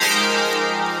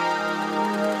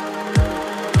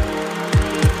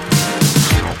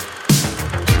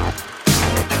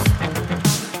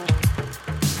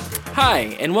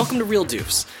Hi, and welcome to Real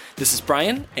Doofs. This is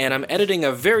Brian, and I'm editing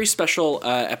a very special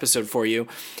episode for you.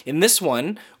 In this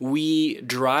one, we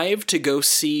drive to go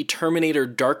see Terminator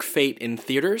Dark Fate in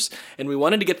theaters, and we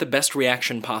wanted to get the best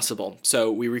reaction possible.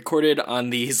 So we recorded on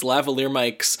these lavalier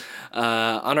mics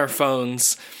on our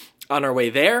phones on our way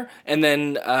there, and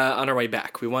then on our way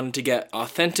back. We wanted to get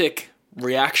authentic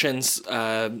reactions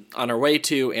on our way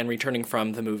to and returning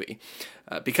from the movie.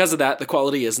 Because of that, the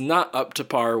quality is not up to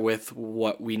par with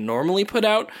what we normally put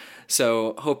out,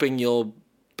 so hoping you'll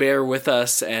bear with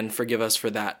us and forgive us for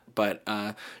that, but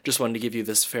just wanted to give you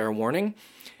this fair warning.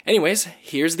 Anyways,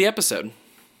 here's the episode.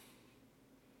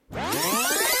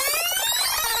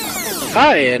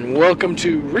 Hi, and welcome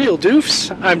to Real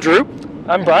Doofs. I'm Drew.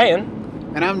 I'm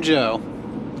Brian. And I'm Joe.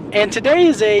 And today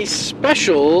is a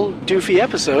special Doofy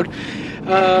episode.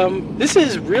 This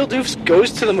is Real Doofs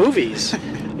Goes to the Movies.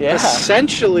 Yeah.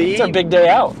 Essentially, it's our big day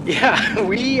out. Yeah,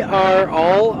 we are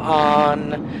all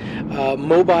on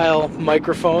mobile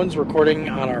microphones recording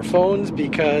on our phones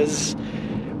because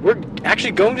we're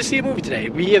actually going to see a movie today.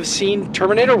 We have seen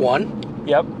Terminator 1.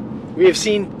 Yep. We have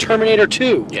seen Terminator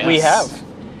 2. Yes. We have.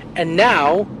 And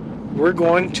now we're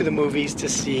going to the movies to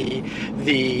see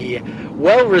the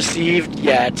well-received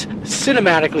yet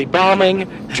cinematically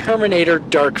bombing Terminator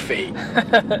Dark Fate.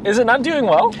 Is it not doing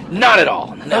well? Not at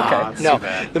all. No, okay. No.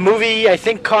 The movie, I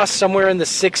think, cost somewhere in the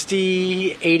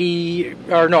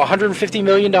 $150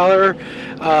 million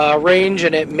range,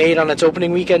 and it made on its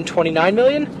opening weekend $29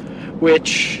 million,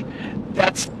 which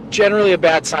that's generally a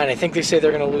bad sign. I think they say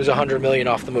they're going to lose $100 million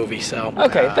off the movie. So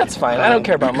okay, that's fine. I don't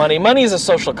care about money. Money is a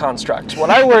social construct. What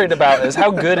I worried about is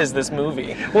how good is this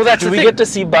movie? Well, that's Do we get to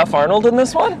see Buff Arnold in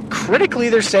this one? Critically,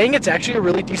 they're saying it's actually a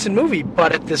really decent movie,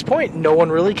 but at this point, no one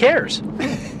really cares.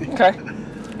 Okay.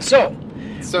 So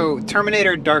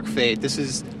Terminator Dark Fate. This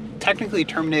is technically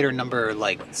Terminator number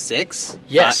 6.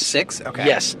 Yes. 6. Okay.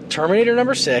 Yes, Terminator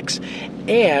number 6.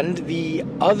 And the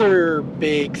other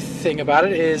big thing about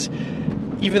it is,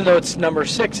 even though it's number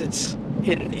 6, it's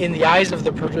in the eyes of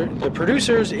the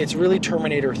producers, it's really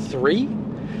Terminator 3.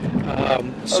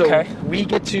 So we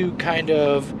get to kind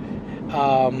of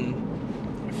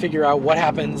figure out what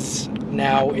happens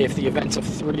now if the events of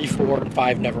 3, 4, and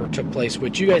 5 never took place,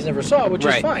 which you guys never saw, which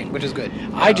is fine. Which is good.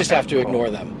 I just have to ignore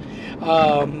them.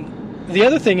 The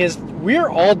other thing is, we're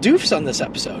all doofs on this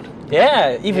episode.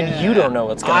 Yeah, even you don't know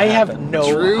what's going to happen. I have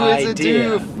no Drew idea. Is a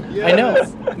doof. Yes. I know.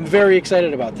 I'm very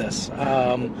excited about this.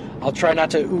 I'll try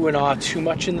not to ooh and ah too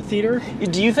much in the theater.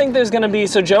 Do you think there's going to be...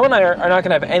 So Joe and I are not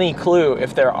going to have any clue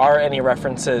if there are any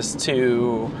references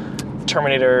to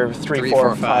Terminator 3,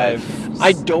 4, 5.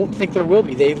 I don't think there will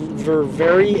be. They were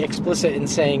very explicit in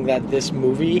saying that this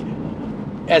movie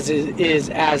is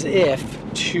as if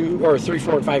 2 or 3,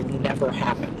 4, and 5 never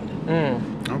happened.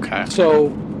 Okay. So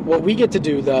what we get to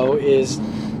do, though, is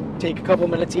take a couple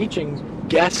minutes each and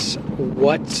guess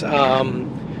what's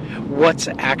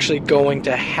actually going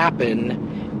to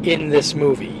happen in this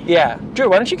movie. Yeah. Drew,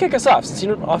 why don't you kick us off, since you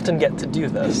don't often get to do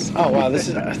this? Oh, wow, this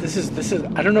is I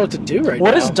don't know what to do right now.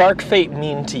 What does Dark Fate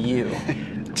mean to you?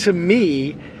 To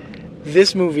me,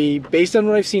 this movie, based on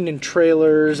what I've seen in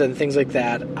trailers and things like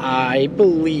that, I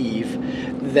believe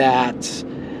that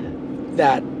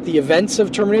the events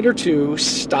of Terminator 2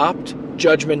 stopped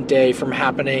Judgment Day from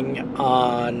happening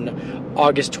on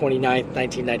August 29th,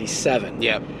 1997.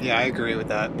 Yeah, I agree with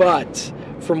that. But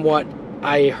from what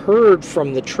I heard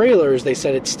from the trailers, they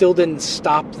said it still didn't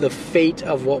stop the fate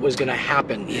of what was going to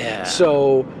happen. Yeah.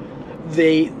 So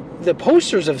the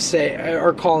posters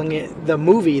are calling it the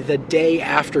movie the day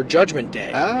after Judgment Day.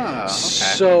 Oh, okay.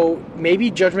 So maybe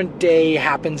Judgment Day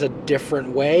happens a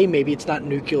different way. Maybe it's not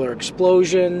nuclear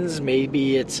explosions.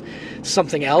 Maybe it's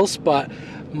something else. But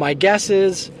my guess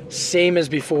is, same as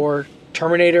before,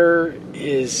 Terminator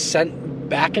is sent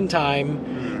back in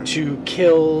time to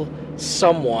kill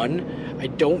someone. I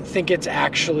don't think it's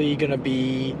actually going to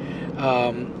be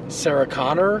Sarah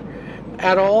Connor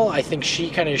at all. I think she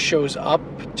kind of shows up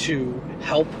to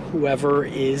help whoever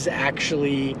is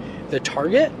actually the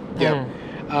target. Yeah.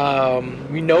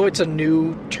 We know it's a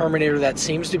new Terminator that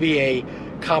seems to be a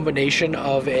combination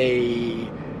of a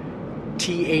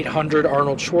T-800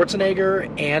 Arnold Schwarzenegger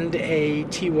and a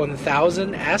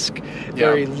T-1000-esque,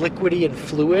 very liquidy and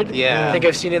fluid. Yeah. I think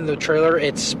I've seen in the trailer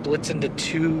it splits into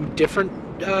 2 different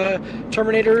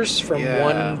Terminators from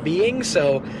one being,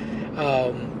 so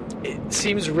it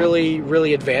seems really,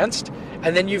 really advanced.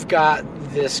 And then you've got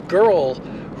this girl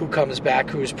who comes back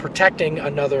who's protecting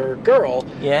another girl.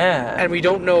 Yeah. And we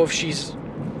don't know if she's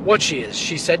what she is.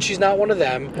 She said she's not one of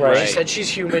them. Right. She said she's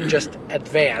human, just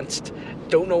advanced.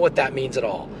 Don't know what that means at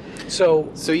all.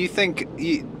 So you think?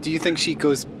 Do you think she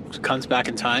goes comes back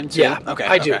in time too? Yeah, Okay.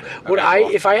 I do. Okay, Would cool.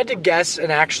 if I had to guess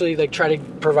and actually like try to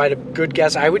provide a good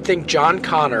guess, I would think John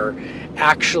Connor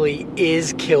actually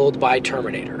is killed by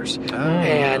Terminators,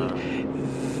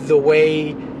 and the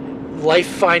way life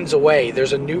finds a way,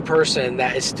 there's a new person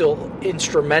that is still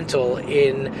instrumental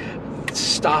in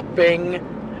stopping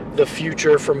the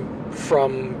future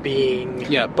from being.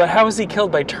 Yeah. But how is he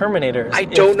killed by Terminators? I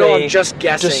don't if know, they I'm just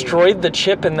guessing. Destroyed the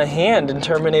chip in the hand in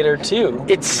Terminator 2.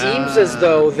 It seems as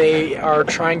though they are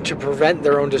trying to prevent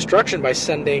their own destruction by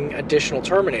sending additional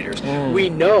Terminators. We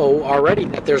know already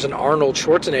that there's an Arnold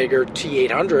Schwarzenegger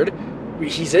T-800.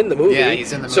 He's in the movie. Yeah,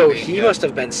 he's in the So movie, he yeah. must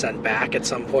have been sent back at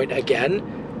some point again.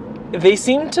 They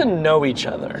seem to know each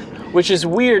other, which is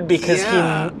weird because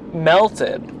Yeah. he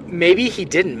melted. Maybe he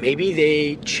didn't. Maybe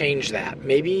they changed that.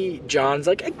 Maybe John's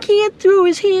like, I can't throw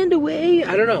his hand away.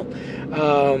 I don't know.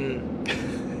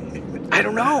 I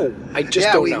don't know. I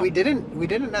just don't know. We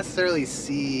didn't necessarily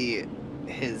see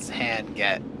his hand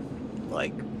get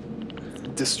like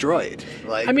destroyed.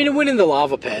 Like I mean, it went in the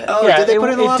lava pit. Oh, Yeah, did they it- put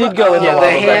it in the it lava? did go in the Yeah, the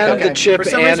lava. hand, Okay. the chip, For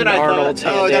some and reason I Arnold's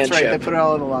thought, hand that's and right. chip. They put it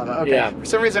all in the lava. Okay. Yeah. For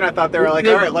some reason I thought they were like,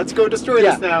 No. all right, let's go destroy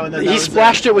this now. And then he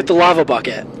splashed it with the lava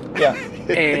bucket, Yeah.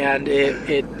 and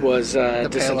it was pail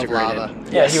of disintegrated. lava.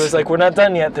 Yeah, he was like, we're not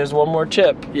done yet. There's one more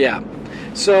chip. Yeah.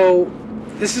 So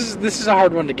this is a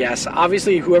hard one to guess.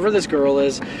 Obviously, whoever this girl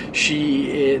is,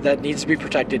 that needs to be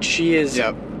protected. She is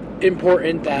Yep.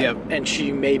 important. Yep. And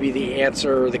she may be the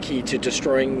answer or the key to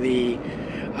destroying the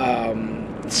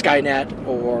Skynet,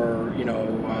 or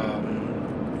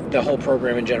the whole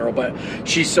program in general. But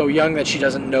she's so young that she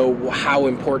doesn't know how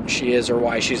important she is or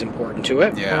why she's important to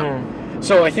it. Yeah.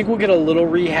 So I think we'll get a little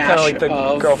rehash Kind of like the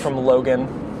of girl from Logan.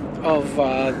 of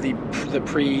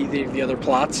the other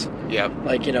plots. Yep.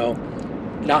 Like,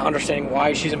 not understanding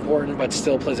why she's important, but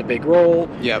still plays a big role.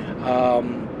 Yep.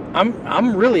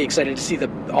 I'm really excited to see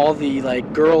all the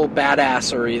like girl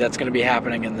badassery that's going to be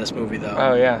happening in this movie, though.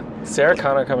 Oh, yeah. Sarah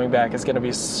Connor coming back is going to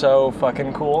be so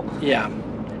fucking cool. Yeah,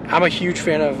 I'm a huge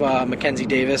fan of Mackenzie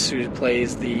Davis, who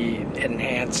plays the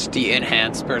enhanced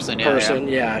person. Yeah. person.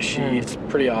 Yeah, she's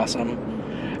pretty awesome.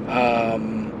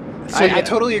 I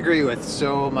totally agree with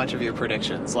so much of your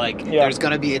predictions. Like, there's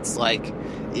gonna be, it's like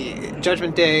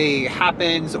Judgment Day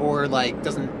happens or like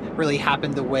doesn't really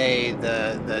happen the way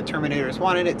the Terminators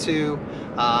wanted it to,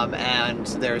 and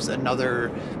there's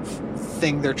another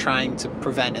thing they're trying to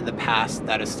prevent in the past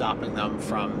that is stopping them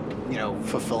from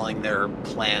fulfilling their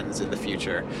plans in the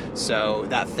future. So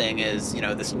that thing is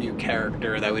this new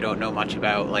character that we don't know much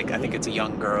about. Like, I think it's a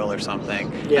young girl or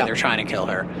something. Yeah. And they're trying to kill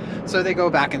her. So they go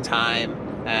back in time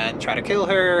and try to kill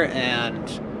her,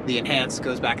 and the Enhanced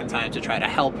goes back in time to try to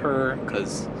help her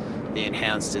because the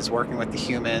Enhanced is working with the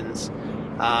humans.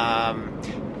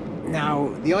 Now,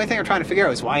 the only thing I'm trying to figure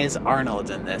out is, why is Arnold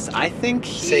in this? I think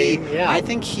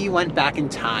he went back in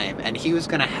time and he was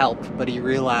going to help, but he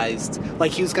realized,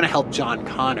 like, he was going to help John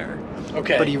Connor.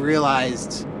 Okay. But he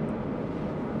realized,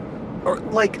 or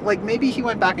like maybe he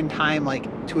went back in time, like,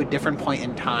 to a different point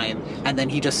in time, and then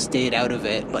he just stayed out of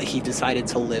it, but he decided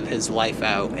to live his life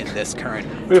out in this current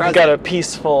We've present. got a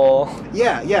peaceful...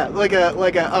 Yeah, like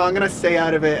I'm gonna stay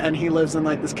out of it, and he lives in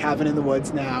like this cabin in the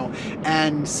woods now.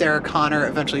 And Sarah Connor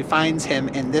eventually finds him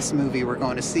in this movie we're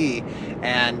going to see,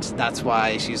 and that's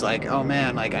why she's like, "Oh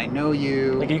man, like, I know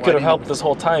you. Like, you Why could have didn't-" helped this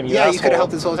whole time, you Yeah, you could asshole. have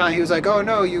helped this whole time. He was like, "Oh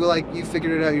no, you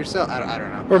figured it out yourself." I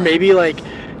don't know. Or maybe like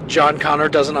John Connor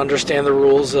doesn't understand the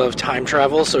rules of time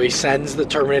travel, so he sends the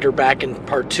Terminator back in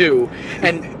part 2,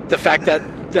 and the fact that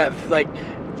like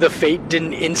the fate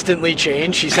didn't instantly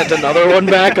change, he sent another one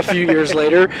back a few years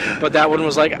later, but that one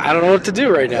was like, I don't know what to do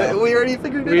right now. We already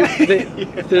figured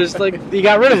it out. There's like, he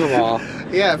got rid of them all.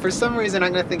 Yeah, for some reason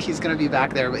I'm gonna think he's gonna be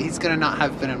back there, but he's gonna not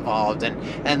have been involved,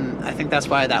 and I think that's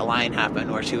why that line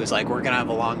happened where she was like, "We're gonna have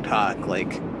a long talk,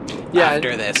 like,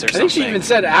 after this or something." I think she even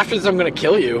said, after this I'm going to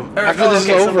kill you. Or- After this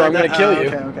okay, is something over, I'm like going to kill that.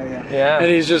 you. Okay, yeah. Yeah. And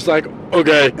he's just like,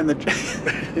 okay. And the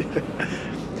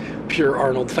Pure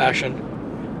Arnold fashion.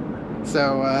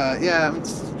 So, yeah, I'm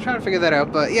just trying to figure that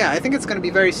out. But, yeah, I think it's going to be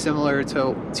very similar to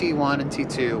T1 and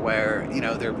T2, where,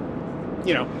 they're,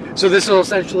 So this will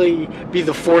essentially be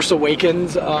the Force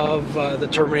Awakens of the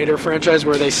Terminator franchise,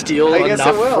 where they steal I guess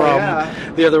enough it will, from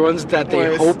yeah. the other ones that they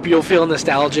Whereas- hope you'll feel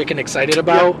nostalgic and excited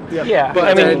about. Yeah, But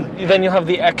I mean, then you'll have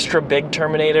the extra big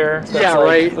Terminator that's Yeah, like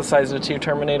right. the size of 2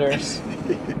 Terminators.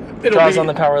 It'll Draws be- on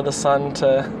the power of the sun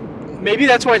to... Maybe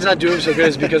that's why it's not doing so good,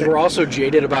 is because we're also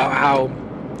jaded about how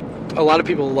a lot of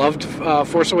people loved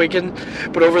Force Awakens,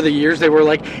 but over the years they were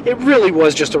like, it really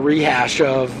was just a rehash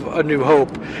of A New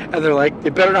Hope, and they're like, they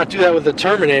better not do that with the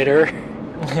Terminator.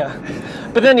 Yeah.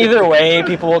 But then either way,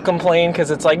 people will complain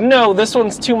because it's like, no, this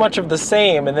one's too much of the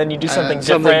same, and then you do something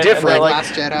different. And they're like,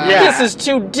 Last Jedi. this is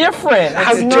too different.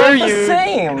 How It's dare not you? the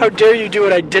same. How dare you do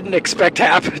what I didn't expect to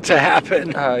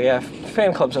happen? Oh yeah,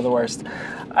 fan clubs are the worst.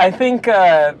 I think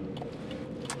I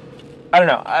don't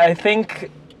know. I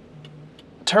think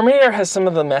Terminator has some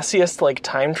of the messiest like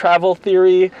time travel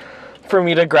theory for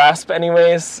me to grasp,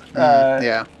 anyways.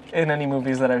 In any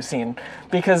movies that I've seen,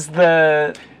 because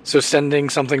So sending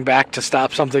something back to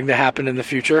stop something to happen in the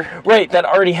future? Right, that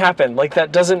already happened. Like,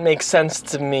 that doesn't make sense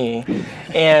to me.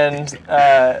 And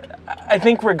I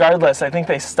think regardless, I think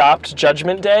they stopped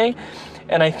Judgment Day.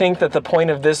 And I think that the point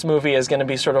of this movie is going to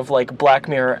be sort of like Black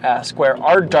Mirror-esque, where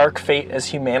our dark fate as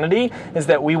humanity is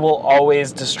that we will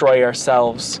always destroy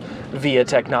ourselves via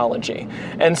technology.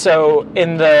 And so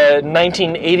in the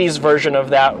 1980s version of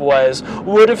that was,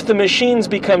 what if the machines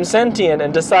become sentient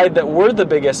and decide that we're the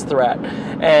biggest threat?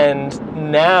 And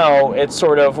now it's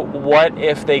sort of, what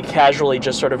if they casually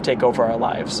just sort of take over our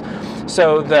lives?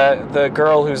 So the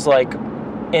girl who's like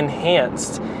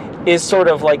enhanced is sort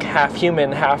of like half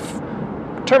human, half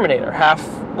Terminator, half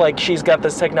like she's got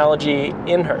this technology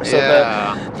in her. So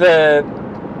the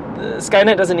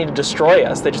Skynet doesn't need to destroy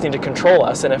us, they just need to control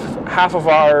us. And if half of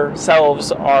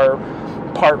ourselves are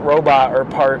part robot or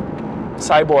part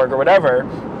cyborg or whatever,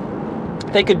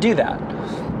 they could do that.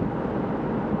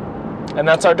 And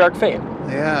that's our dark fate.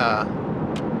 Yeah.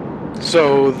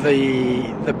 So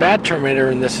the bad Terminator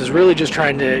in this is really just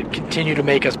trying to continue to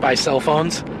make us buy cell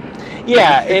phones.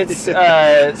 Yeah, it's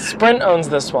Sprint owns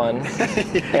this one.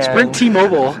 Sprint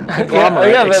T-Mobile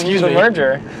conglomerate. The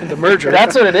merger. The merger.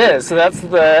 That's what it is. So that's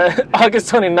the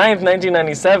August 29th,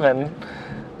 1997.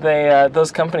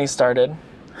 Those companies started.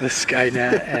 The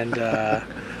Skynet and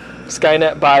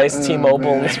Skynet buys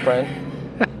T-Mobile and Sprint.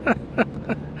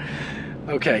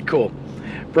 Okay, cool.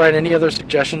 Brian, any other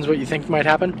suggestions what you think might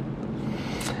happen?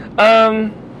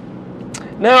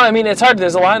 No, I mean, it's hard.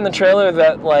 There's a lot in the trailer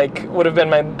that, like, would have been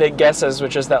my big guesses,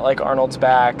 which is that, like, Arnold's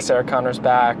back, Sarah Connor's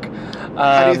back.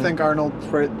 How do you think Arnold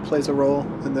plays a role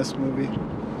in this movie?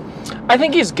 I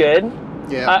think he's good.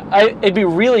 Yeah. It'd be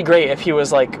really great if he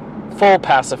was, like, full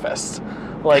pacifist.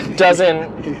 Like,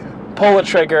 doesn't pull a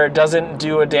trigger, doesn't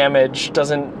do a damage,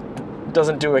 doesn't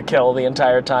do a kill the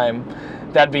entire time.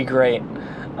 That'd be great.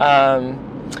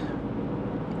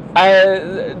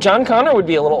 John Connor would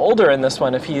be a little older in this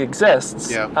one if he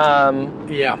exists.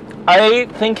 Yeah. I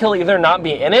think he'll either not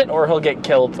be in it or he'll get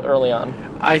killed early on.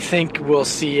 I think we'll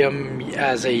see him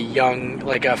as a young,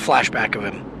 like a flashback of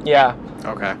him. Yeah.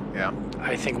 Okay. Yeah.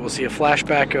 I think we'll see a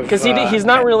flashback of... Because he's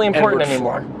not really important Edward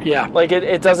anymore. Ford. Yeah. Like,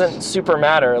 it doesn't super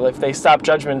matter. If they stop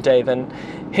Judgment Day, then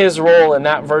his role in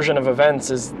that version of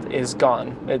events is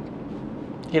gone.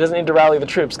 He doesn't need to rally the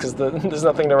troops because there's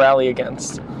nothing to rally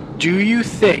against. Do you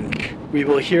think we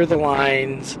will hear the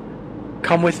lines,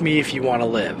 "Come with me if you want to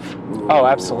live"? Oh,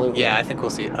 absolutely. Yeah, I think we'll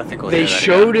see. They They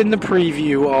showed in the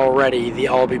preview already the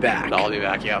 "I'll be back." I'll be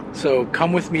back. Yeah. So,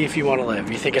 come with me if you want to live.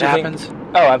 You think it happens?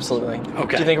 Oh, absolutely.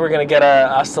 Okay. Do you think we're going to get a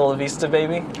Hasta la Vista,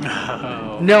 baby?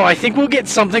 No, I think we'll get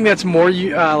something that's more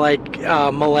like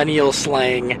millennial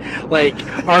slang. Like,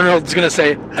 Arnold's going to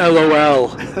say,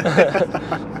 LOL.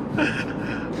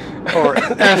 Or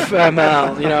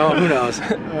FML, who knows?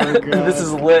 Oh, God. This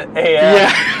is lit AF.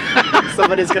 Yeah.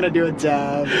 Somebody's going to do a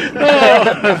dab.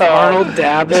 If Arnold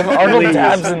dabs. If Arnold please.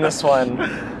 dabs in this one,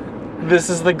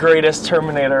 this is the greatest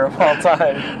Terminator of all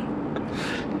time.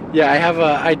 Yeah,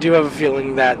 I do have a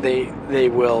feeling that they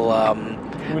will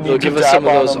they'll give us some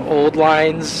of those old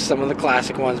lines, some of the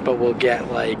classic ones, but we'll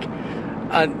get like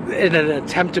in an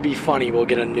attempt to be funny, we'll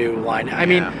get a new line. I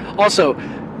mean, also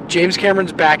James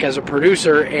Cameron's back as a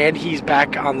producer, and he's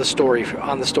back on the story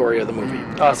of the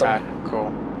movie. Awesome. Okay,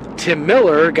 cool. Tim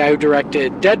Miller, guy who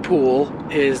directed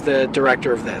Deadpool, is the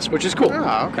director of this, which is cool.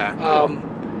 Oh, okay.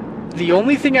 The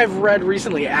only thing I've read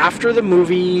recently, after the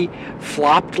movie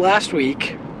flopped last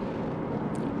week,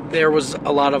 there was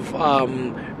a lot of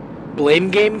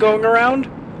blame game going around,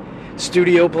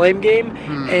 studio blame game,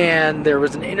 and there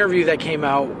was an interview that came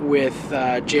out with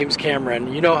James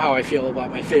Cameron. You know how I feel about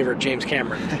my favorite James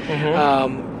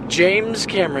Cameron. James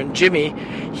Cameron, Jimmy,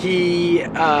 he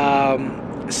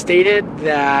stated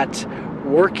that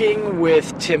working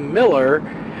with Tim Miller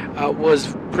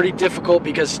was pretty difficult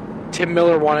because Tim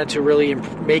Miller wanted to really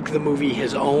make the movie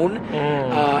his own,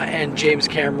 and James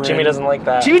Cameron... Jimmy doesn't like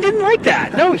that. Jimmy didn't like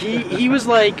that. No, he was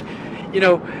like,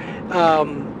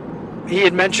 he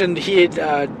had mentioned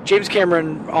James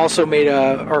Cameron also made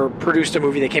or produced a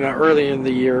movie that came out earlier in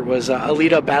the year. It was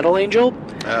Alita: Battle Angel.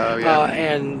 Oh, yeah.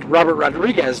 And Robert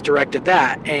Rodriguez directed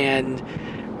that, and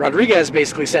Rodriguez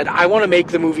basically said, I want to make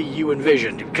the movie you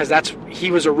envisioned, because he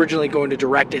was originally going to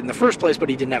direct it in the first place, but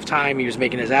he didn't have time. He was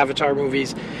making his Avatar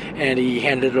movies, and he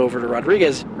handed it over to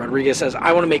Rodriguez. Rodriguez says,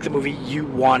 I want to make the movie you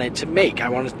wanted to make. I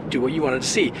want to do what you wanted to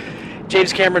see.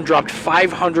 James Cameron dropped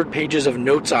 500 pages of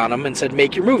notes on him and said,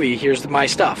 make your movie, here's my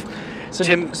stuff. So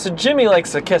Jimmy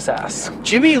likes a kiss ass.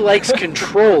 Jimmy likes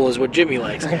control is what Jimmy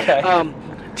likes. Okay.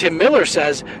 Tim Miller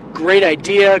says, great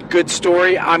idea, good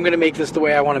story. I'm going to make this the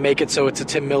way I want to make it, so it's a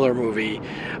Tim Miller movie.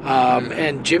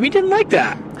 And Jimmy didn't like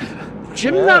that.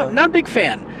 Jimmy, not a big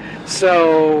fan.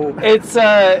 So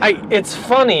it's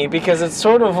funny because it's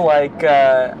sort of like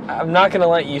I'm not going to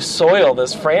let you soil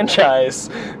this franchise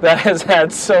that has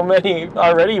had so many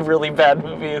already really bad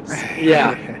movies.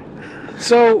 Yeah.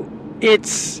 So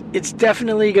it's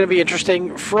definitely going to be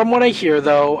interesting. From what I hear,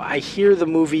 though, I hear the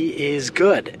movie is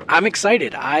good. I'm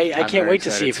excited. I can't wait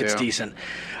to see if it's decent.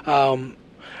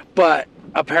 But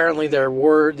apparently there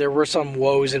were some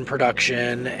woes in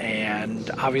production, and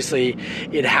obviously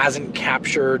it hasn't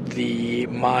captured the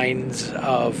minds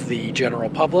of the general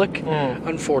public,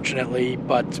 unfortunately.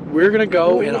 But we're going to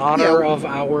go in honor of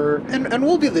our... And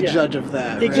we'll be the judge of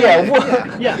that.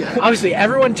 Right? Yeah. Obviously,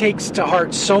 everyone takes to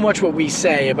heart so much what we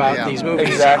say about these movies,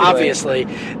 exactly. Obviously,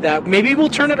 that maybe we'll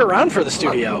turn it around for the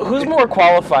studio. Who's more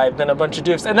qualified than a bunch of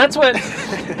doofs? And that's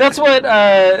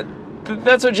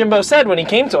what Jimbo said when he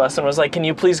came to us and was like, can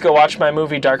you please go watch my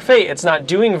movie Dark Fate? It's not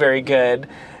doing very good,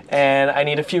 and I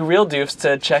need a few real doofs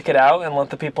to check it out and let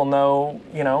the people know,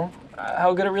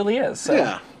 how good it really is.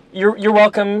 So you're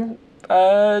welcome,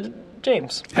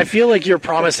 James. I feel like you're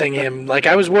promising him, like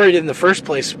I was worried in the first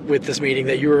place with this meeting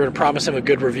that you were going to promise him a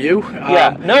good review.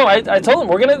 No, I told him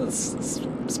we're going to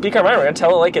speak our mind. We're going to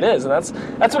tell it like it is, and that's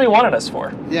what he wanted us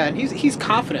for. Yeah, and he's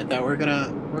confident that we're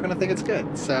gonna think it's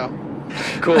good, so...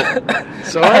 Cool.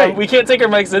 So we can't take our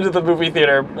mics into the movie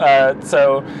theater,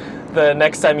 so the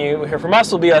next time you hear from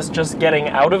us will be us just getting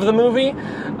out of the movie,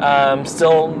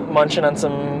 still munching on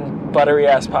some buttery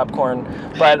ass popcorn,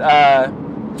 but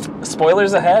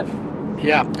spoilers ahead.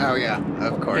 Yeah. Oh yeah,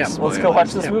 of course. Yeah, let's go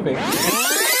watch this movie.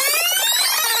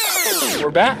 We're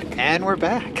back. And we're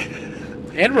back.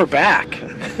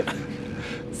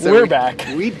 So we're back.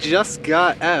 We just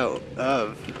got out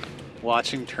of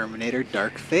watching Terminator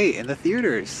Dark Fate in the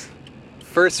theaters.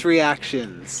 First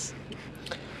reactions.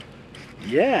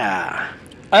 Yeah.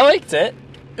 I liked it.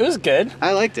 It was good.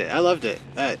 I liked it. I loved it.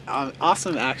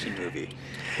 Awesome action movie.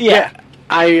 Yeah.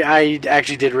 I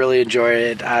actually did really enjoy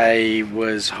it. I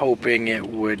was hoping it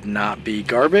would not be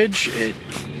garbage. It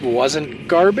wasn't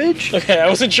garbage. Okay, I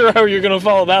wasn't sure how you were going to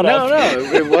follow that up. No,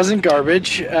 it wasn't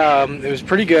garbage. It was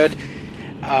pretty good.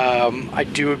 I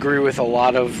do agree with a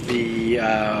lot of the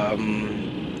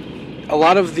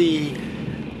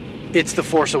it's the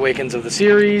Force Awakens of the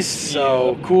series,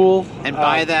 so cool. And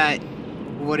by that,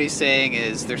 what he's saying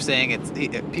is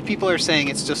people are saying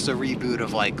it's just a reboot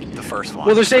of like the first one.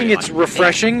 Well, they're saying it's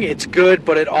refreshing, it's good,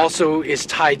 but it also is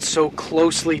tied so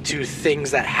closely to things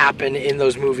that happen in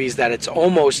those movies that it's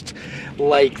almost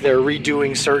like they're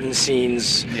redoing certain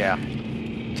scenes. Yeah.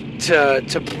 To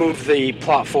move the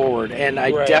plot forward, and I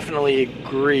definitely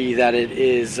agree that it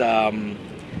is.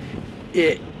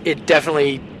 It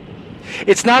definitely.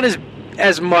 It's not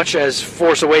as much as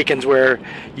Force Awakens, where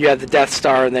you have the Death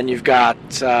Star and then you've got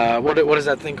what is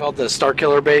that thing called, the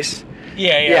Starkiller base?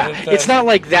 Yeah. It's not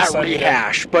like that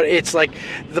rehash, but it's like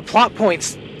the plot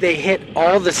points, they hit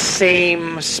all the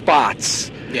same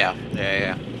spots. Yeah.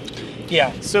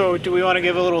 Yeah. So, do we want to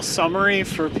give a little summary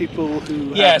for people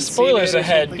who spoilers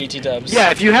ahead, BT Dubs.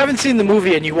 Yeah, if you haven't seen the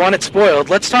movie and you want it spoiled,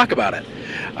 let's talk about it.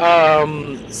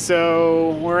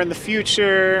 So, we're in the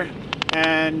future,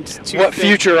 and... What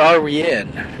future are we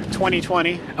in?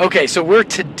 2020. Okay, so we're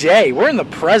today. We're in the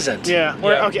present.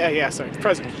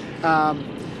 Present.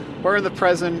 We're in the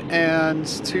present, and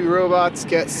two robots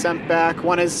get sent back.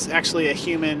 One is actually a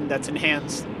human that's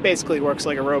enhanced, basically works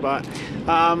like a robot.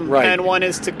 And one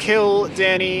is to kill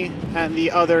Danny, and the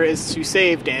other is to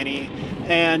save Danny.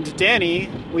 And Danny,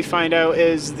 we find out,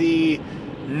 is the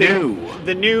new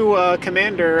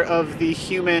commander of the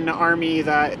human army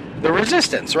that... The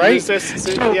Resistance, right? She's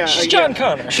John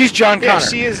Connor. She's John Connor. Yeah,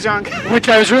 she is John Connor. Which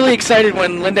I was really excited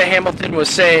when Linda Hamilton was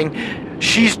saying,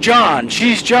 she's John.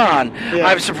 Yeah.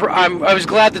 I was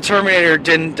glad the Terminator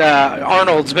didn't,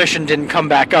 Arnold's mission didn't come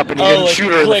back up and he didn't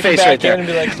shoot her in the face right there. And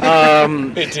be like,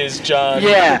 it is John.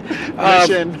 Yeah.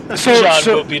 John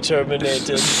will be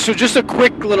terminated. So just a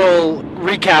quick little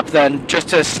recap then, just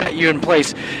to set you in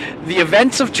place. The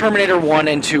events of Terminator 1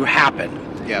 and 2 happen.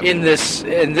 Yep. in this,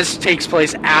 and this takes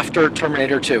place after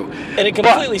Terminator 2. And it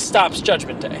completely stops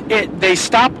Judgment Day. They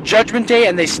stop Judgment Day,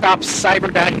 and they stop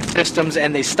Cyberdyne Systems,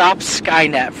 and they stop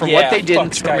Skynet from what Yeah, they did in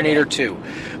fuck Terminator Skynet. 2.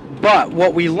 But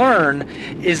what we learn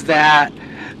is that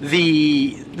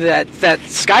that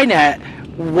Skynet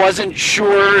wasn't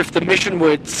sure if the mission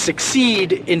would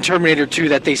succeed in Terminator 2,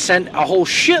 that they sent a whole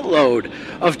shitload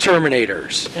of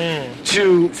Terminators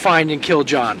to find and kill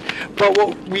John. But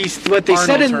what they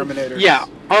said in Terminators. yeah,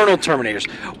 Arnold Terminators.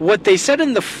 What they said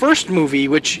in the first movie,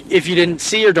 which if you didn't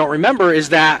see or don't remember, is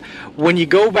that when you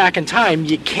go back in time,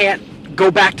 you can't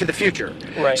go back to the future.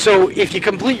 Right. So if you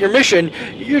complete your mission,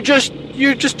 you're just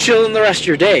chilling the rest of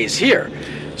your days here.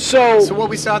 So what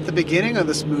we saw at the beginning of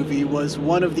this movie was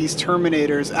one of these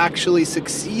Terminators actually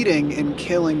succeeding in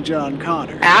killing John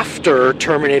Connor. after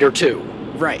Terminator 2.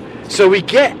 Right. So we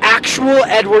get actual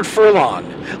Edward Furlong,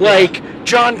 like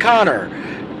John Connor,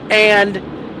 and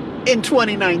In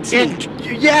 2019.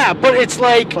 but it's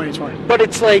like 2020. But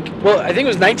it's like, well, I think it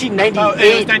was 1998. Oh,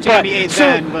 it was 1998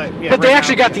 then, but yeah, but they right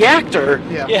actually now, got the actor,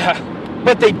 Yeah. Yeah.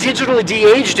 but they digitally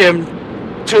de-aged him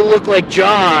to look like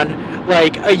John,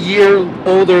 like a year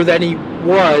older than he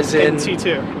was In in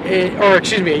T2. or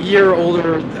excuse me, a year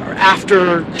older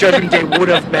after Judgment Day would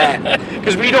have been,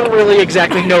 because we don't really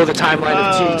exactly know the timeline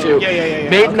of T2. Yeah.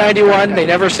 Made in Okay, 91. okay. They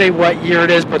never say what year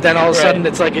it is, but then all of a Right. sudden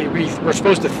it's like we're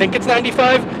supposed to think it's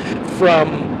 95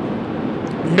 from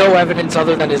no evidence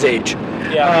other than his age.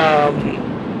 Yeah.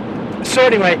 So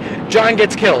anyway, John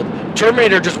gets killed.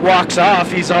 Terminator just walks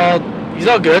off. He's all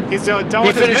good. He's done He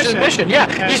with finished his mission. Yeah,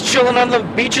 And he's chilling on the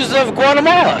beaches of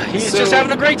Guatemala. He's So- just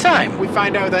having a great time. we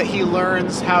find out that he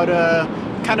learns how to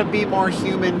kind of be more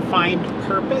human, find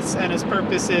purpose, and his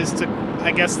purpose is to,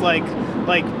 I guess, like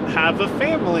have a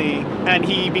family, and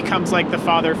he becomes like the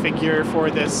father figure for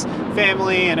this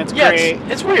family, and it's Yeah, great.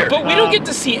 it's weird. But we don't get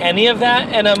to see any of that,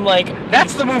 and I'm like,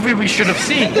 That's the movie we should have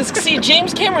seen. see,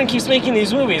 James Cameron keeps making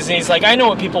these movies, and he's like, I know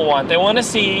what people want. They want to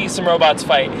see some robots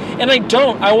fight. And I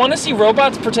don't. I want to see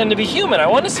robots pretend to be human. I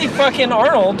want to see fucking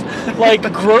Arnold, like,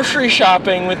 grocery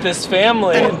shopping with this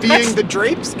family. And being the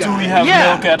drapes guy. Do we have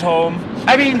Yeah. milk at home?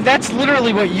 I mean, that's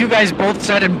literally what you guys both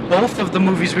said in both of the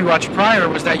movies we watched prior,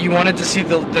 was that you wanted to see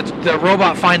the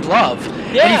robot find love.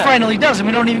 And Yeah. he finally does, and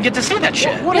we don't even get to see that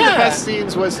shit. One of the Yeah. best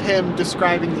scenes was him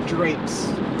describing the drapes.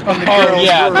 Oh, girls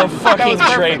yeah, were- the that fucking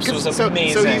perfect, drapes 'cause was so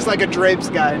amazing. So he's like a drapes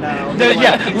guy now.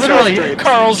 Yeah, He literally. sells drapes.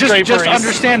 Carl's just Draperies.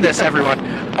 understand this, everyone.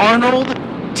 Arnold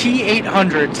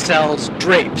T800 sells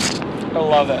drapes. I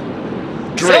love it.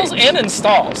 Drapes. Sells and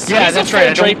installs. Yeah, He's that's a full right.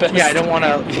 I don't, drapist. yeah, I don't want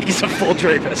to. He's a full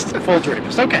drapist. Full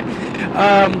drapist. Okay.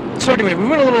 So anyway, we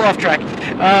went a little off track,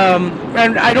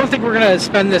 and I don't think we're gonna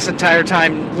spend this entire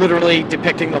time literally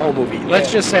depicting the whole movie. Let's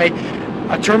Yeah. just say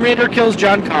a Terminator kills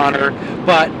John Connor,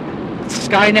 but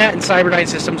Skynet and Cyberdyne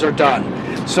Systems are done.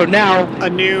 So now, A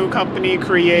new company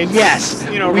creates. yes,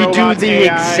 You know, we do robots, the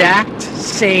AI, exact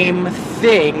same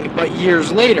thing, but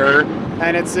years later.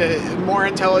 and it's a more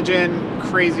intelligent,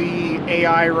 crazy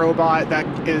AI robot that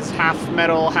is half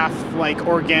metal, half like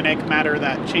organic matter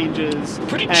that changes.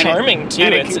 Pretty And charming, too.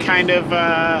 And it It's- can kind of,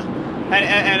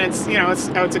 and it's it's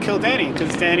out to kill Danny,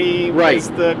 because Danny Right. is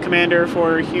the commander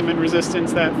for human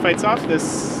resistance that fights off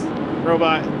this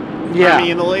robot Yeah.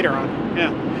 army in the later on. Yeah.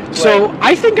 So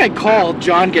I think I called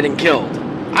John getting killed.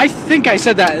 I think I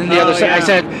said that in the Oh, other side. I yeah.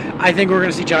 said, I think we're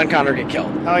going to see John Connor get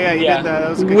killed. Oh yeah, you Yeah. did that. That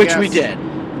was a good Which guess. we did.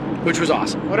 Which was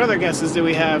awesome. What other guesses do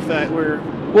we have that were?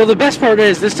 Well, the best part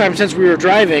is, this time since we were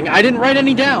driving, I didn't write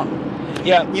any down.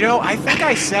 Yeah. You know, I think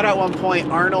I said at one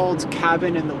point Arnold's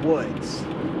cabin in the woods,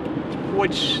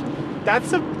 which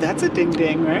that's a ding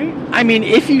ding, right? I mean,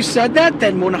 if you said that,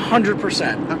 then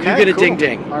 100%. Okay, you get a cool. ding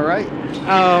ding. All right.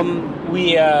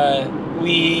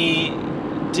 We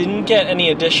didn't get any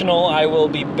additional I Will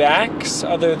Be Backs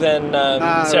other than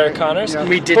Sarah right. Connors. Yeah.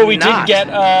 We did But we not. did get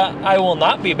I Will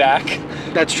Not Be Back.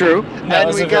 That's true. That And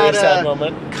was we a very got, sad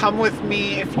moment. Come with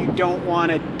me if you don't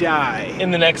want to die.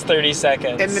 In the next 30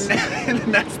 seconds. In the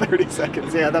next 30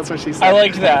 seconds. Yeah, that's what she said. I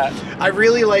liked that. I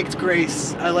really liked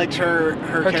Grace. I liked her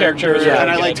character was and really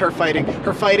I liked good. her fighting.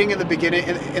 Her fighting in the beginning,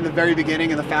 in the very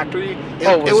beginning in the factory.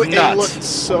 It was it nuts. looked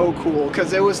so cool,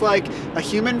 because it was like a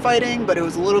human fighting, but it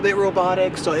was a little bit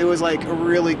robotic. So it was like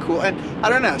really cool. And I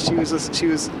don't know, she was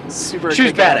super. She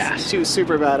was kick-ass. badass. She was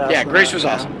super badass. Yeah, in Grace that, was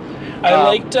yeah. awesome. I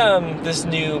liked this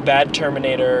new Bad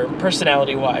Terminator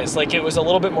personality-wise. Like, it was a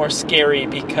little bit more scary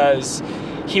because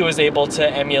he was able to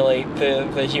emulate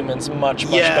the humans much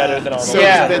better than Arnold so was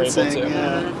ever convincing. able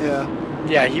to. Yeah.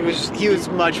 Yeah, he was. He was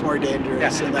much more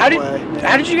dangerous in that How did way.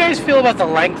 How did you guys feel about the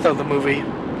length of the movie?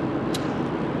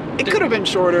 It could have been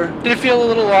shorter. Did it feel a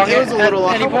little long? It was a little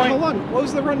long. At any point? How long? What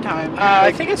was the runtime?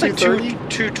 I think it's like 2:30?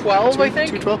 2:12. I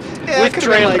think 2:12. Yeah, with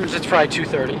trailers, it's probably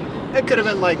 2:30. It could have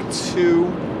been like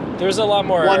 2. There's a lot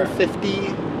more.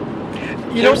 150.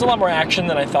 There was a lot more action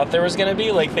than I thought there was going to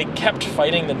be. Like, they kept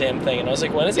fighting the damn thing, and I was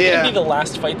like, when is it going to be the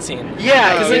last fight scene?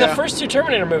 Yeah, because in the first 2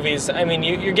 Terminator movies, I mean,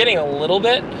 you're getting a little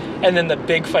bit, and then the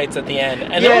big fights at the end.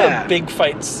 And there were big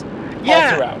fights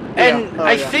all throughout. And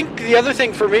I think the other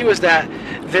thing for me was that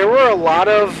there were a lot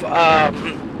of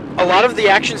the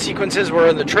action sequences were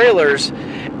in the trailers,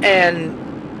 and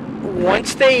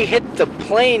once they hit the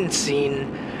plane scene,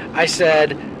 I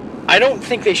said, I don't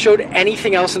think they showed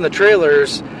anything else in the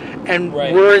trailers. And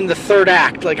we're in the third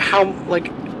act.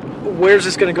 Where's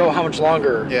this going to go? How much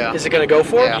longer is it going to go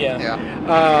for?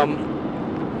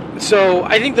 So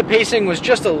I think the pacing was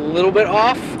just a little bit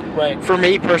off for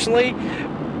me personally,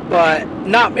 but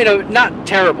not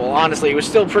terrible. Honestly, it was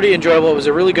still pretty enjoyable. It was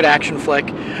a really good action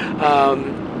flick.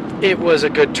 It was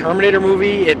a good Terminator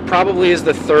movie. It probably is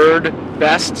the 3rd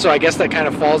best, so I guess that kind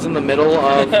of falls in the middle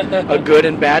of a good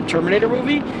and bad Terminator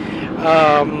movie.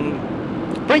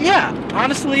 But yeah,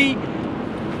 honestly,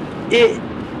 it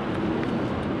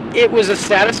was a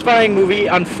satisfying movie.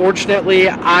 Unfortunately,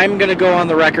 I'm going to go on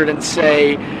the record and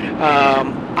say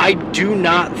I do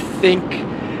not think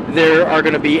there are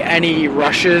going to be any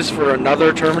rushes for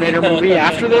another Terminator movie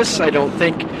after this. I don't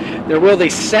think there will. They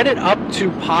set it up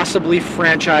to possibly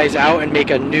franchise out and make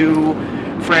a new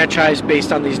franchise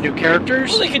based on these new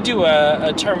characters. Well, they could do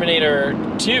a Terminator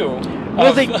 2.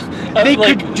 Well, they could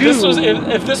do...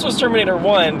 If this was Terminator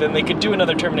 1, then they could do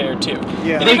another Terminator 2.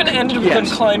 Yeah. It even ended with them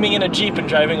climbing in a Jeep and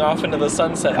driving off into the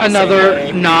sunset.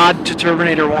 Another nod to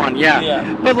Terminator 1, yeah.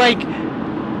 But,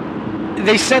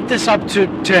 they set this up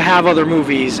to have other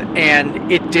movies, and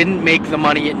it didn't make the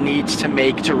money it needs to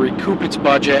make to recoup its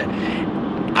budget.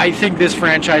 I think this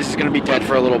franchise is going to be dead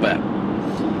for a little bit.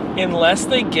 Unless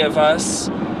they give us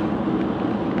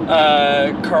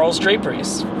Carl's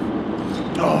Draperies.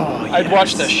 Oh, yes. I'd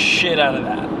watch the shit out of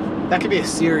that. That could be a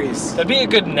series. That'd be a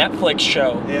good Netflix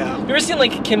show. Yeah. You ever seen,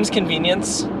 Kim's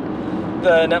Convenience?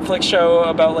 The Netflix show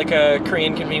about, a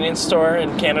Korean convenience store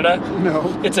in Canada?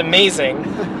 No. It's amazing.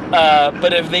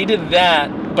 But if they did that,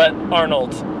 but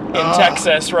Arnold in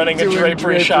Texas running a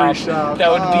drapery shop, that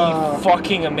would be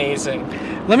fucking amazing.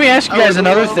 Let me ask you guys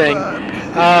another thing.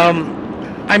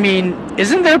 I mean,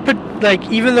 isn't there,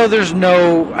 even though there's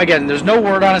no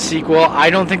word on a sequel, I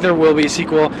don't think there will be a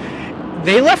sequel,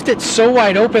 they left it so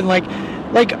wide open,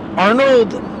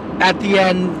 Arnold at the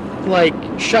end,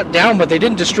 shut down, but they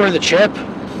didn't destroy the chip.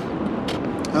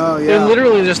 Oh, yeah. They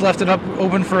literally just left it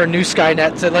open for a new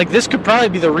Skynet. So, this could probably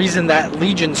be the reason that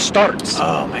Legion starts.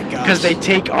 Oh, my gosh. Because they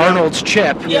take Arnold's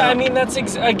chip. Yeah, I mean, that's,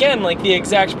 again, the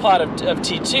exact plot of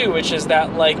T2, which is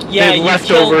that, the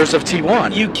leftovers of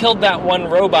T1. You killed that one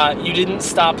robot. You didn't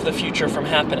stop the future from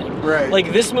happening. Right.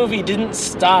 This movie didn't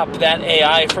stop that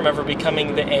AI from ever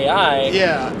becoming the AI.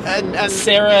 Yeah, and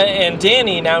Sarah and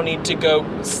Danny now need to go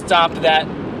stop that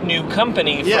new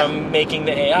company from making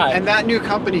the AI. And that new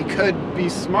company could be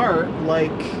smart,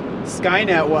 like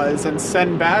Skynet was, and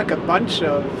send back a bunch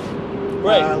of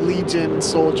Legion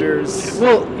soldiers.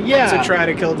 Well, yeah, to try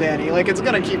to kill Danny. It's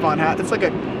gonna keep on it's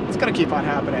gonna keep on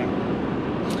happening.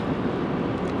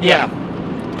 Yeah,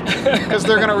 because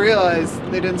they're gonna realize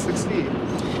they didn't succeed.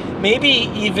 Maybe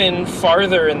even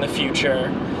farther in the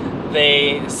future,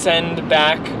 they send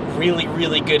back really,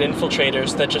 really good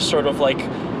infiltrators that just sort of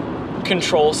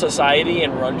control society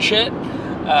and run shit,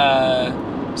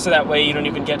 so that way you don't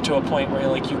even get to a point where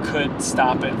you could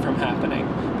stop it from happening,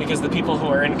 because the people who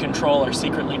are in control are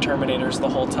secretly Terminators the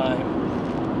whole time.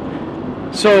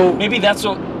 So maybe that's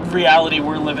what reality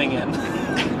we're living in.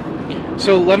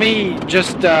 So let me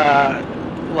just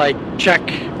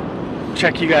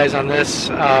check you guys on this.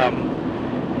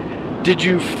 Did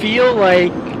you feel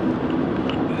like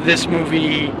this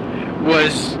movie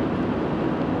was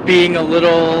being a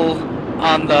little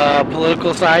on the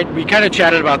political side? We kind of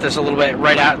chatted about this a little bit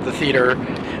right at the theater.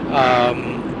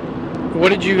 What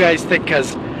did you guys think?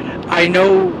 Because I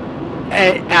know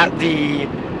at the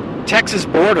Texas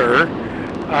border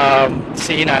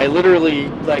scene, I literally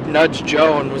nudged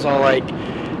Joe and was all like,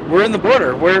 we're in the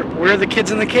border. Where are the kids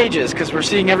in the cages? Because we're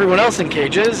seeing everyone else in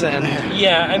cages. And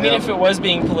yeah, I mean, if it was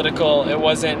being political, it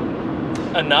wasn't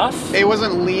enough. It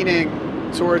wasn't leaning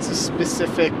towards a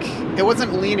specific... It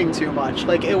wasn't leaning too much.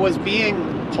 It was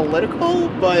being political,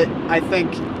 but I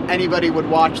think anybody would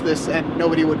watch this and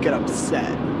nobody would get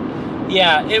upset.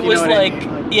 Yeah, it was they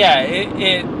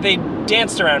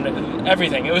danced around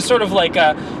everything. It was sort of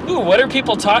ooh, what are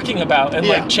people talking about?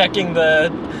 And checking the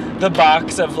the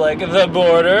box of like the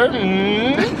border,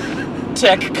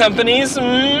 tech companies,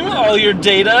 all your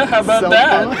data. How about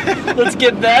that? Let's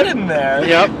get that in there.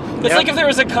 Yep. It's like if there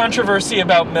was a controversy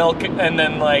about milk and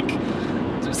then like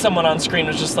someone on screen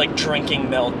was just like drinking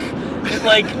milk.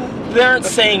 Like they aren't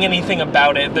saying anything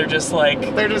about it. They're just like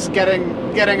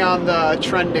getting on the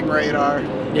trending radar.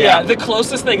 Yeah, the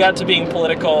closest they got to being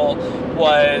political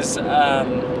was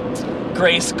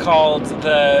Grace called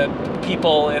the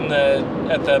people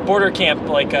at the border camp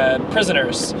like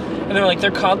prisoners, and they were like,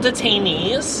 they're called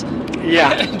detainees.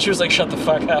 Yeah. And she was like, shut the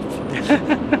fuck up.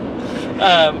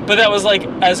 But that was like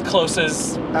as close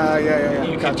as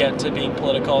you could get to being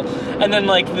political. And then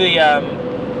like the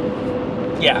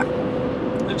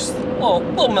just a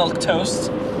little milk toast.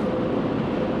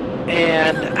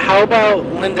 And how about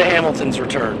Linda Hamilton's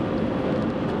return?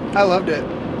 I loved it.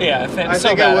 Yeah, I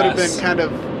think it would have been kind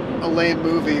of a lame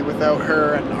movie without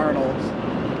her and Arnold.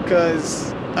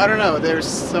 Because, I don't know, there's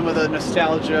some of the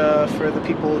nostalgia for the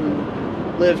people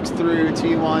who lived through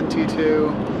T1,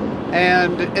 T2.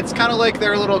 And it's kind of like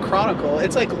their little chronicle.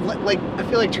 It's like I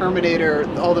feel like Terminator,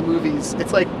 all the movies,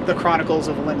 it's like the chronicles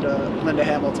of Linda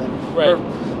Hamilton. Right. Or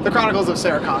the chronicles of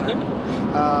Sarah Connor.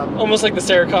 Almost like the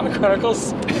Sarah Connor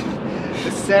Chronicles.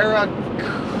 The Sarah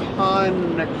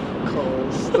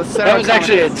Chronicles. That was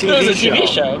actually a TV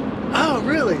show. Oh,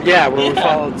 really? Yeah, where we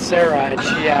followed Sarah, and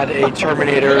she had a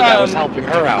Terminator that was helping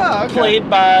her out. Oh, okay. Played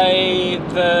by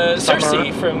the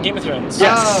Cersei from Game of Thrones.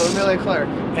 Yes. Oh, Emilia Clarke.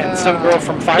 And some girl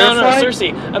from Firefly? No,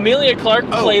 Cersei. Emilia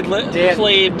Clarke played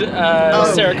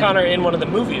Sarah Connor in one of the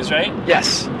movies, right?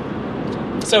 Yes.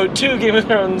 So 2 Game of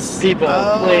Thrones people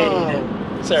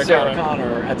played Sarah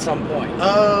Connor at some point.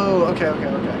 Oh, okay.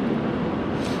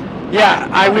 Yeah,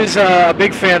 I was a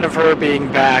big fan of her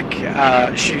being back.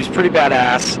 She was pretty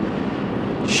badass.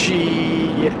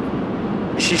 She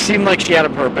seemed like she had a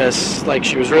purpose, like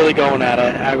she was really going at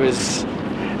it. I was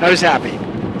happy.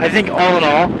 I think all in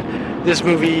all, this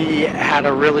movie had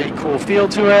a really cool feel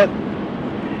to it.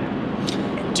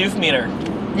 Doof meter.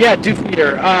 Yeah, doof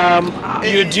meter.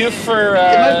 You doof for...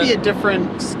 it might be a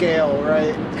different scale,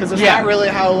 right? Because it's not really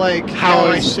how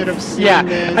I should have seen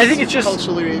this. I think it's just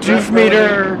culturally doof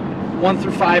meter 1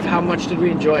 through 5. How much did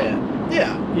we enjoy it?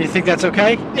 Yeah. You think that's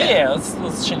okay? Yeah,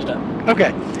 let's change it up.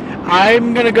 Okay.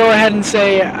 I'm going to go ahead and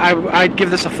say I'd give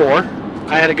this a 4.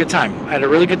 I had a good time. I had a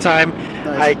really good time.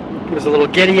 Nice. I was a little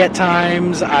giddy at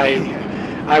times.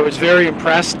 I was very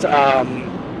impressed.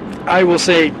 I will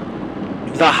say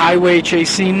the highway chase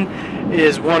scene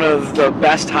is one of the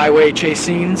best highway chase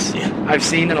scenes I've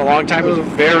seen in a long time. It was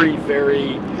very,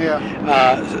 very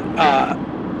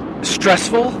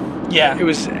stressful. Yeah. It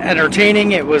was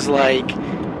entertaining. It was like,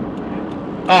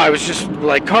 I was just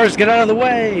like, cars, get out of the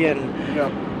way. And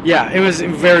it was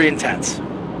very intense.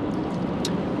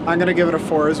 I'm going to give it a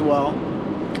 4 as well.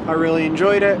 I really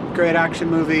enjoyed it. Great action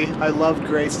movie. I loved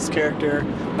Grace's character.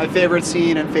 My favorite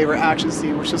scene and favorite action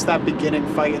scene was just that beginning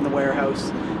fight in the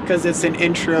warehouse. Because it's an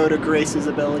intro to Grace's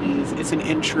abilities. It's an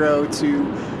intro to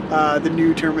the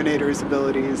new Terminator's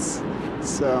abilities.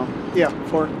 So,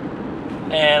 4.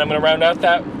 And I'm going to round out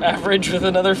that average with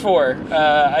another 4.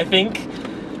 I think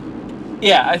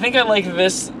I like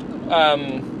this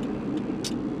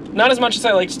not as much as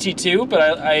I liked T2,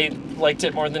 but I liked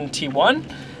it more than T1.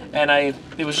 And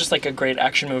it was just like a great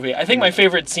action movie. I think my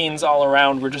favorite scenes all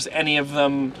around were just any of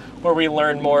them where we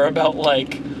learn more about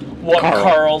like what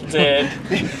Carl did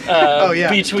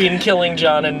between killing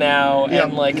John and now,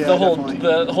 and like the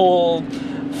whole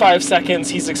 5 seconds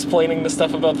he's explaining the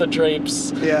stuff about the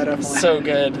drapes. Yeah, definitely. So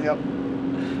good. Yep.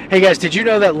 Hey guys, did you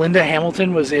know that Linda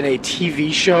Hamilton was in a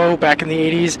TV show back in the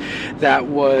 80s that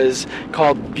was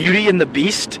called Beauty and the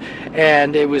Beast?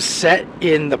 And it was set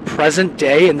in the present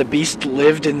day, and the Beast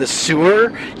lived in the sewer.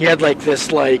 He had like this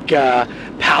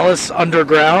palace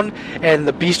underground, and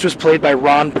the Beast was played by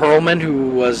Ron Perlman, who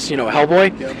was,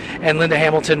 Hellboy. Yep. And Linda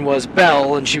Hamilton was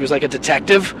Belle, and she was like a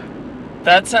detective.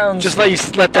 That sounds just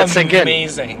let that sink in.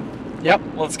 Amazing. Yep.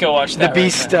 Let's go watch that. The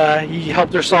Beast, he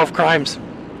helped her solve crimes.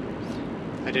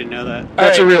 I didn't know that.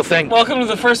 That's a real thing. Welcome to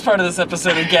the first part of this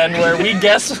episode again, where we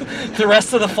guess the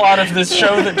rest of the plot of this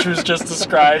show that Drew's just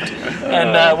described,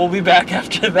 and we'll be back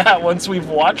after that once we've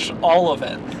watched all of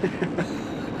it.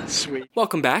 Sweet.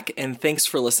 Welcome back, and thanks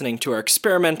for listening to our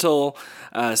experimental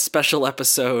special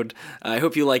episode. I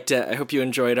hope you liked it. I hope you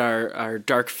enjoyed our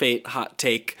Dark Fate hot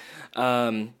take.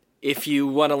 If you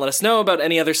want to let us know about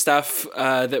any other stuff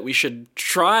that we should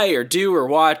try or do or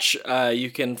watch,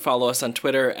 you can follow us on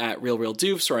Twitter at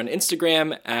RealRealDoofs or on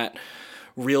Instagram at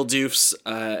RealDoofs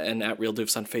and at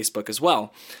RealDoofs on Facebook as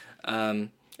well.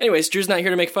 Anyways, Drew's not here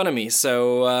to make fun of me,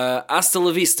 so hasta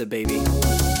la vista, baby.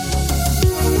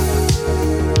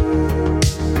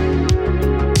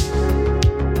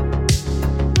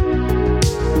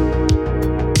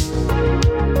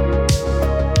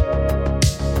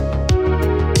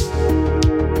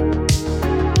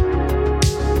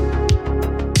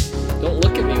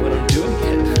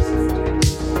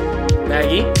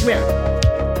 here.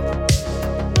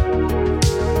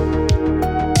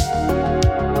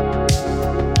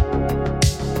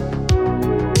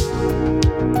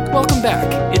 Welcome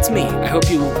back. It's me. I hope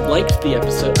you liked the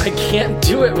episode. I can't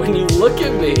do it when you look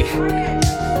at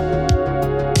me.